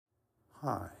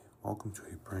Hi, welcome to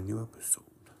a brand new episode.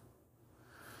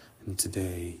 And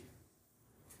today,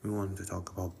 we wanted to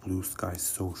talk about Bluesky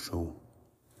Social.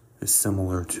 It's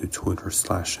similar to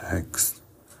Twitter/X.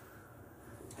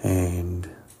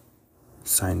 And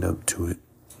signed up to it,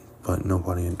 but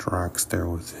nobody interacts there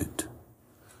with it.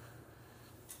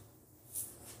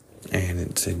 And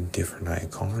it's a different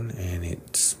icon, and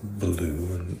it's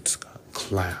blue, and it's got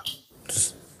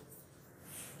clouds.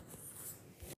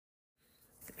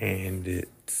 And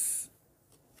it's,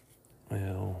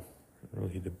 well,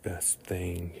 really the best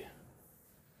thing.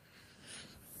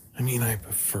 I mean, I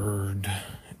preferred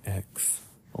X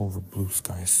over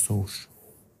Bluesky Social.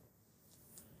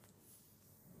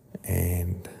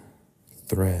 And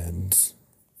Threads.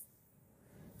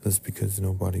 That's because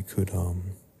nobody could,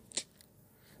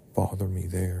 bother me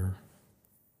there.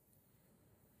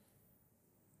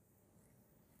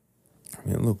 I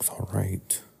mean, it looks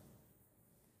alright.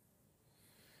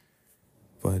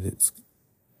 But it's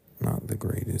not the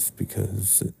greatest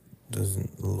because it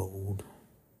doesn't load.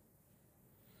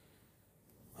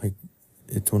 Like,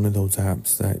 it's one of those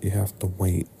apps that you have to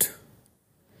wait,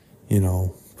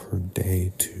 per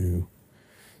day to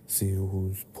see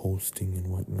who's posting and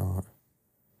whatnot.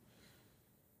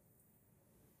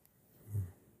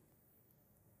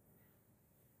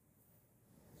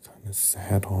 Kind of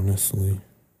sad, honestly.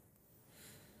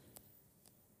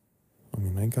 I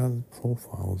mean, I got a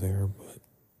profile there, but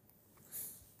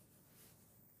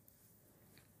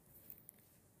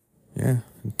yeah,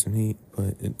 it's neat,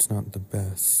 but it's not the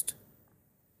best.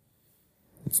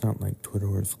 It's not like Twitter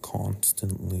where it's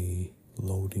constantly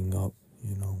loading up,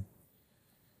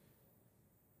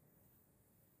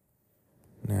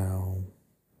 Now,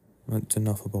 that's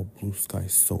enough about Bluesky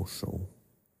Social.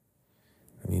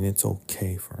 I mean, it's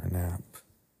okay for an app,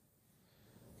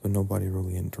 but nobody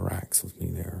really interacts with me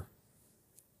there.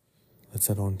 Let's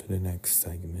head on to the next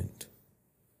segment.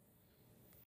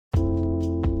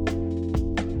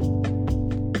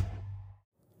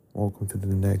 Welcome to the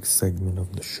next segment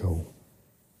of the show.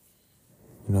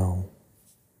 I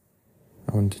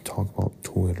wanted to talk about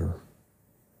Twitter.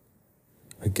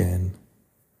 Again.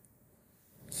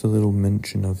 It's a little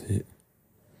mention of it.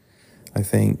 I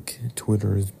think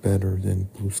Twitter is better than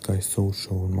Bluesky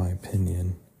Social in my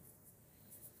opinion.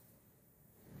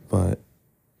 But,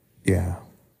 yeah.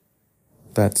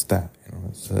 That's that,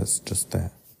 that's just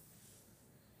that.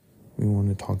 We want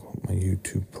to talk about my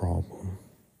YouTube problem.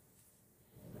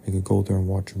 I could go there and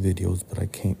watch videos, but I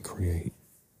can't create.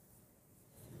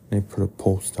 They put a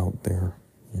post out there,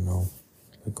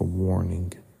 like a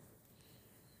warning.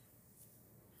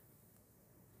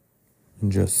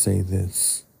 And just say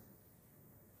this.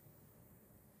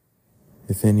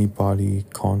 If anybody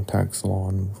contacts law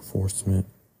enforcement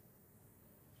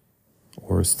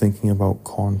or is thinking about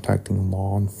contacting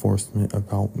law enforcement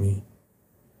about me,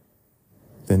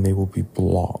 then they will be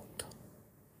blocked.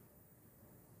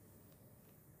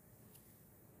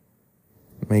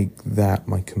 Make that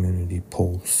my community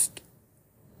post,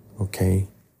 okay?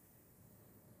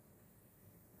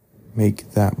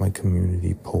 Make that my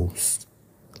community post.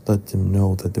 Let them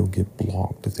know that they'll get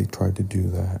blocked if they try to do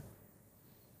that.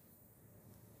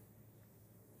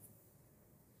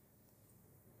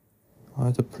 Oh,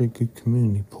 that's a pretty good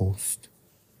community post.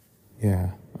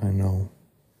 Yeah, I know.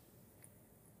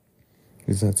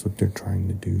 Because that's what they're trying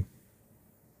to do.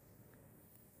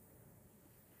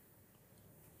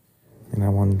 And I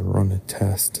wanted to run a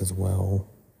test as well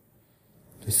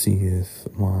to see if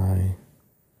my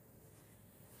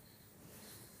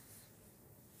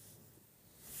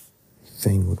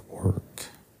thing would work,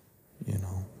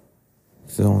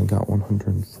 Because it only got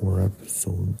 104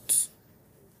 episodes.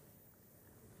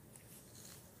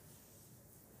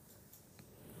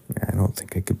 Yeah, I don't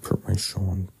think I could put my show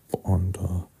on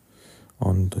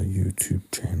the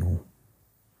YouTube channel.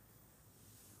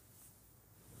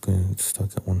 It's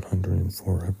stuck at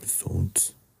 104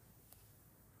 episodes.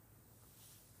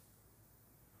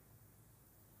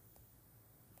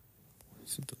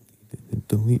 Is it deleted? Did it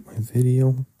delete my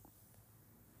video?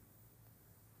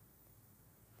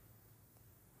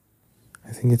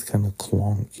 I think it's kind of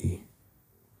clunky.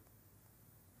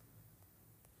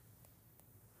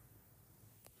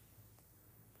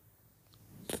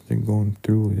 So they're going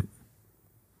through it.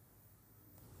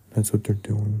 That's what they're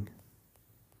doing.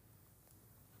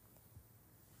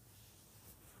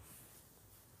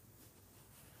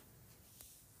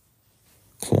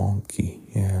 Clunky,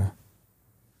 yeah.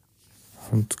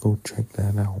 Let's go check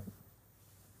that out.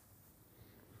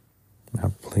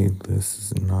 That playlist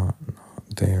is not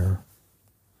there.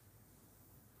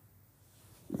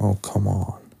 Oh, come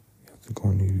on. You have to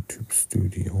go into YouTube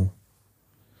Studio.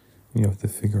 You have to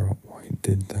figure out why it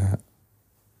did that.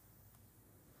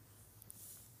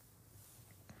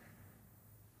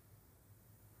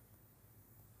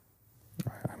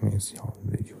 I mean, see, all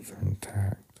the videos are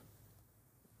intact.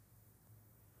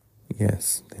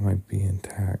 Yes, they might be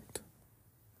intact,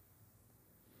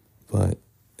 but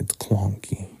it's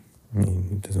clunky. I mean,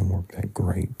 it doesn't work that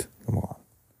great. Come on.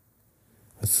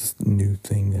 That's just a new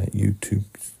thing that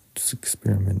YouTube's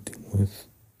experimenting with.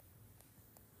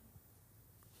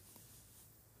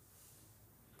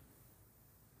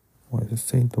 Why does it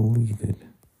say deleted?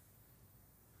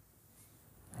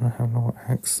 I have no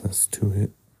access to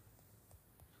it.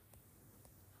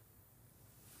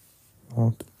 I'll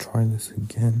have to try this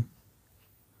again.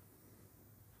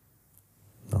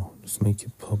 No, just make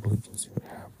it public and see what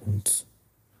happens.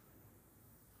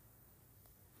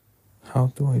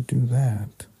 How do I do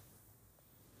that?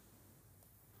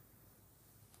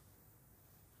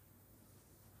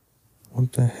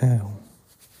 What the hell?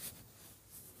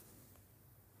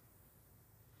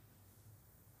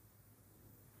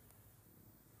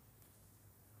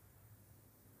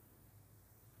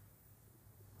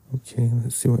 Okay,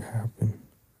 let's see what happened.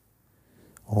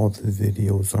 All the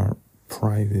videos aren't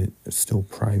private, it's still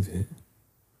private.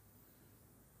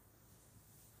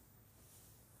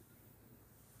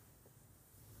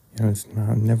 You know, it's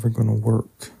never gonna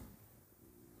work.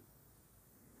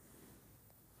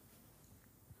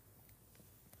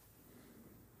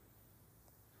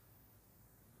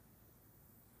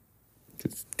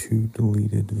 Just 2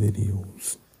 deleted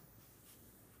videos.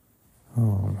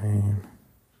 Oh man.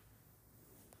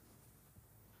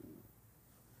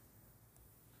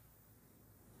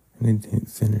 And it didn't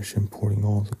finish importing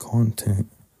all the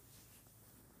content.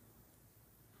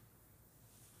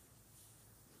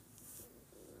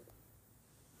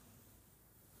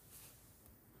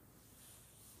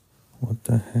 What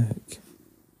the heck?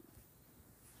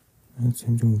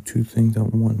 I'm doing 2 things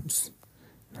at once.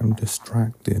 I'm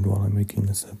distracted while I'm making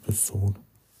this episode.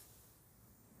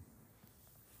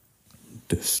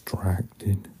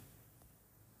 Distracted.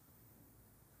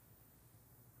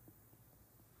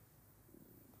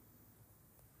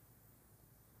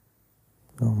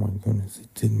 Oh my goodness,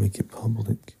 it did make it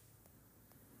public.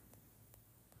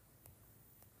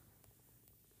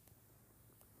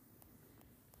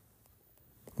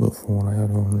 But from what I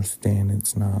don't understand,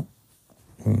 it's not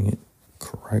doing it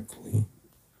correctly.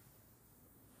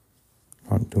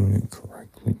 Not doing it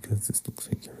correctly because this looks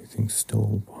like everything's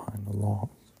still behind the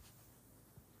lock.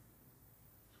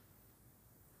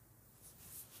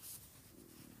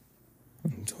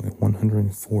 It's only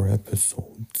 104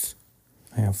 episodes.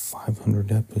 I have 500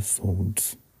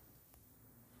 episodes.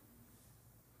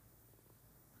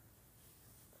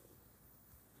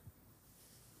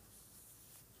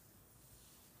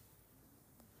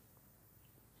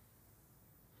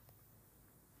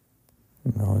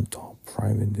 No, it's all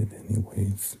privated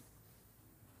anyways.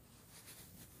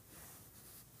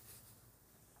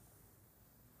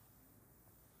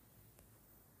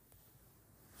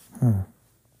 Huh.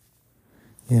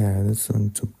 Yeah, this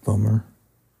one's a bummer.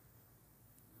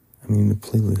 I mean, the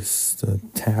playlist, the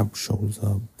tab shows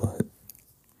up, but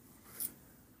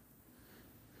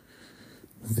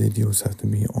the videos have to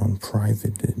be on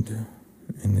privated,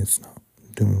 and it's not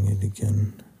doing it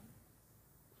again.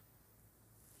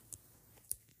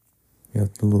 You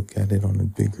have to look at it on a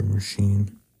bigger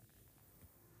machine.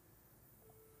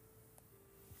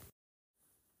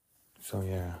 So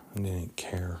yeah, I didn't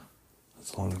care.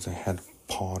 As long as I had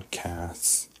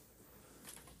podcasts,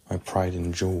 my pride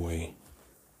and joy,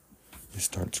 it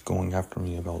starts going after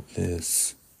me about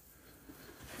this.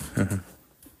 You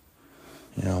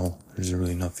know, there's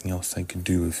really nothing else I could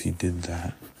do if he did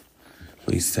that.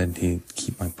 But he said he'd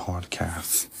keep my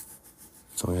podcasts.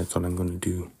 So that's what I'm gonna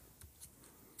do.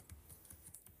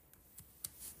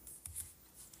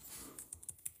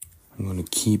 I'm gonna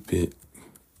keep it.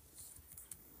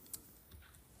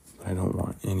 But I don't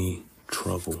want any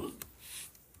trouble.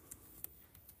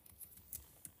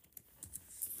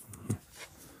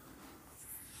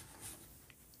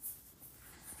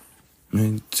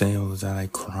 I'd say that I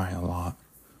cry a lot,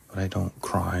 but I don't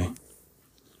cry.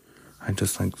 I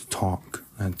just like to talk,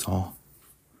 that's all.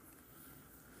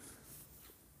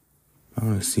 I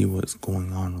want to see what's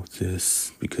going on with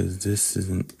this, because this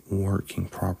isn't working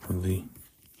properly.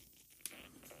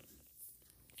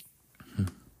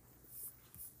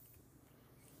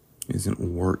 Isn't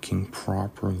working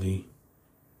properly.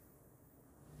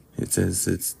 It says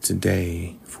it's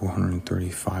today,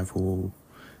 435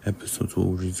 episodes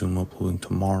will resume uploading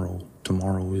tomorrow.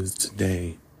 Tomorrow is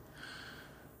today.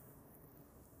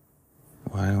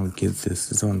 Well, I don't get this.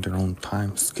 It's on their own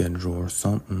time schedule or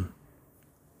something.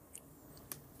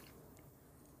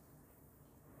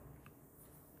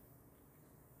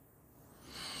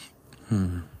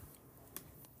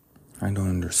 I don't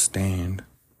understand.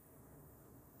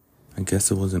 I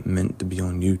guess it wasn't meant to be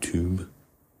on YouTube.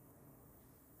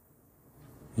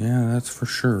 Yeah, that's for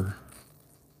sure.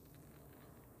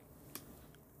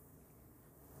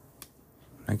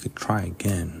 I could try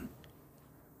again.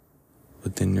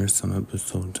 But then there's some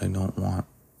episodes I don't want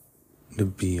to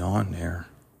be on there.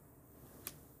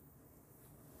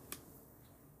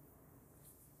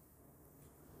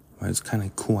 But it's kind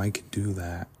of cool I could do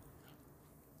that.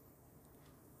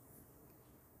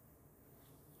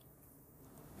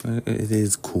 It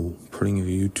is cool putting your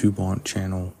YouTube on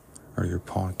channel or your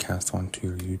podcast onto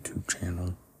your YouTube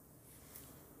channel.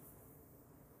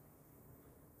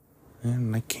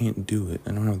 And I can't do it.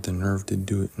 I don't have the nerve to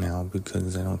do it now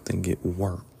because I don't think it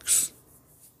works.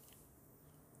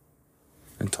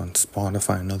 It's on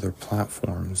Spotify and other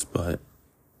platforms, but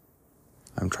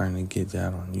I'm trying to get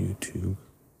that on YouTube.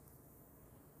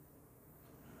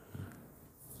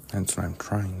 That's what I'm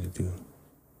trying to do.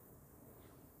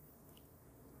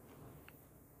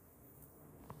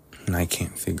 And I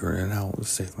can't figure it out to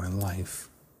save my life.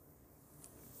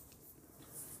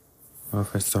 Or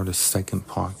if I start a second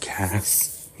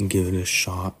podcast and give it a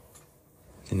shot,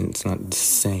 then it's not the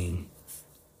same.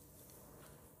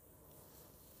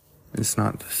 It's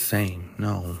not the same,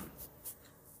 no.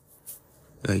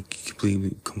 Like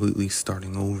completely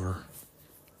starting over.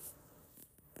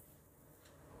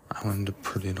 I wanted to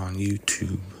put it on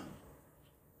YouTube.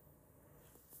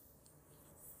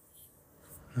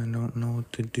 I don't know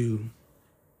what to do.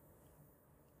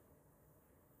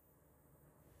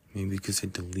 Maybe because I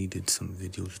deleted some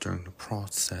videos during the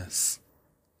process.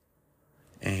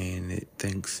 And it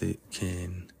thinks it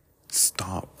can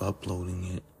stop uploading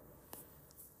it.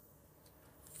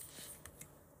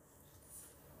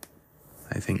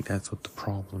 I think that's what the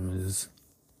problem is.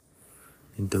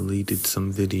 It deleted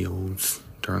some videos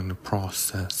during the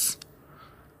process.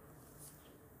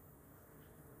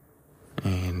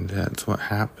 And that's what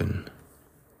happened.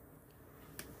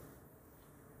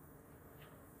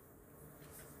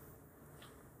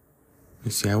 You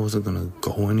see, I wasn't gonna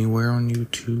go anywhere on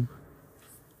YouTube.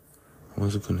 I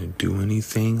wasn't gonna do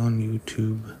anything on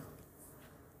YouTube.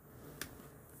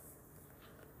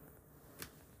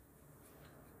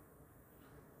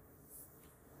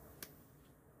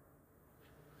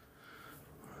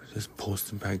 Just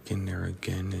post it back in there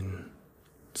again and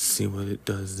see what it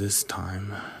does this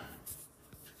time.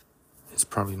 It's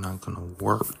probably not gonna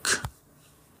work.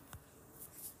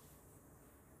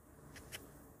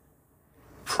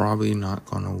 Probably not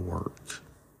gonna work.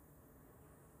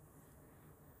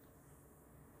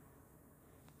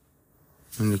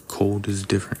 And the code is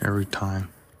different every time.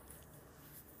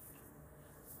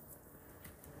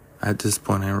 At this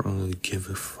point, I don't really give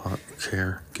a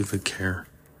care.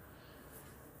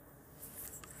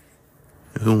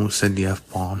 It almost said the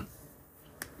F-bomb.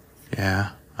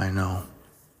 Yeah, I know.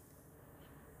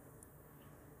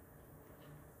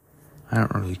 I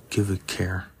don't really give a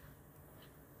care.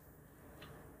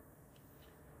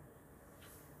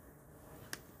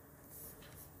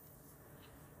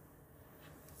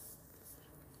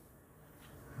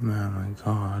 Oh my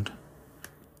God.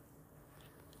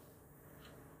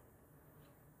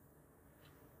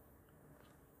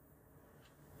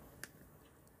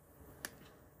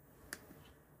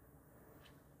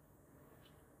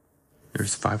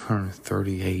 There's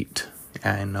 538.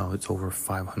 Yeah, I know it's over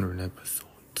 500 episodes.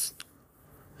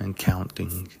 And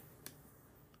counting.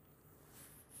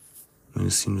 I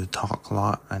seem to talk a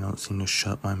lot. I don't seem to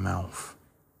shut my mouth.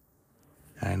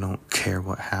 I don't care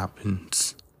what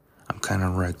happens. I'm kind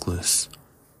of reckless.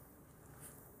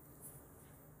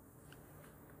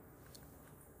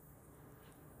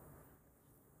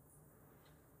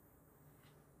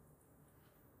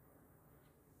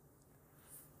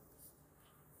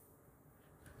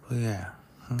 But yeah,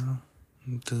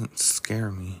 it doesn't scare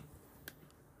me.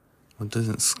 What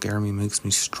doesn't scare me makes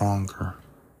me stronger.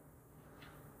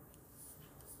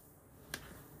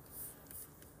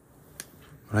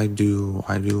 But I do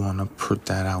want to put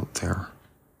that out there.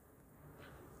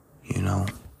 You know?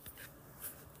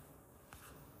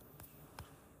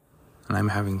 And I'm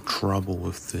having trouble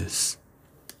with this.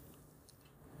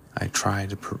 I try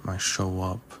to put my show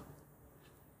up.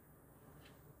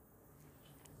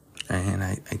 And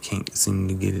I can't seem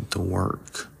to get it to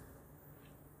work.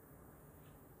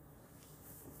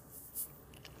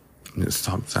 And it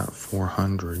stops at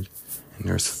 400. And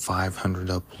there's 500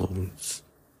 uploads.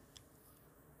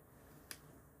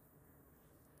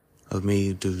 Of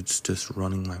me dudes just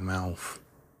running my mouth.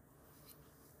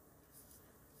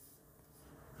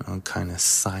 I'm kind of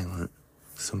silent.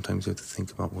 Sometimes you have to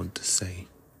think about what to say.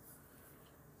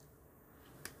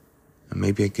 And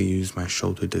maybe I could use my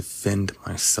show to defend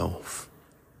myself,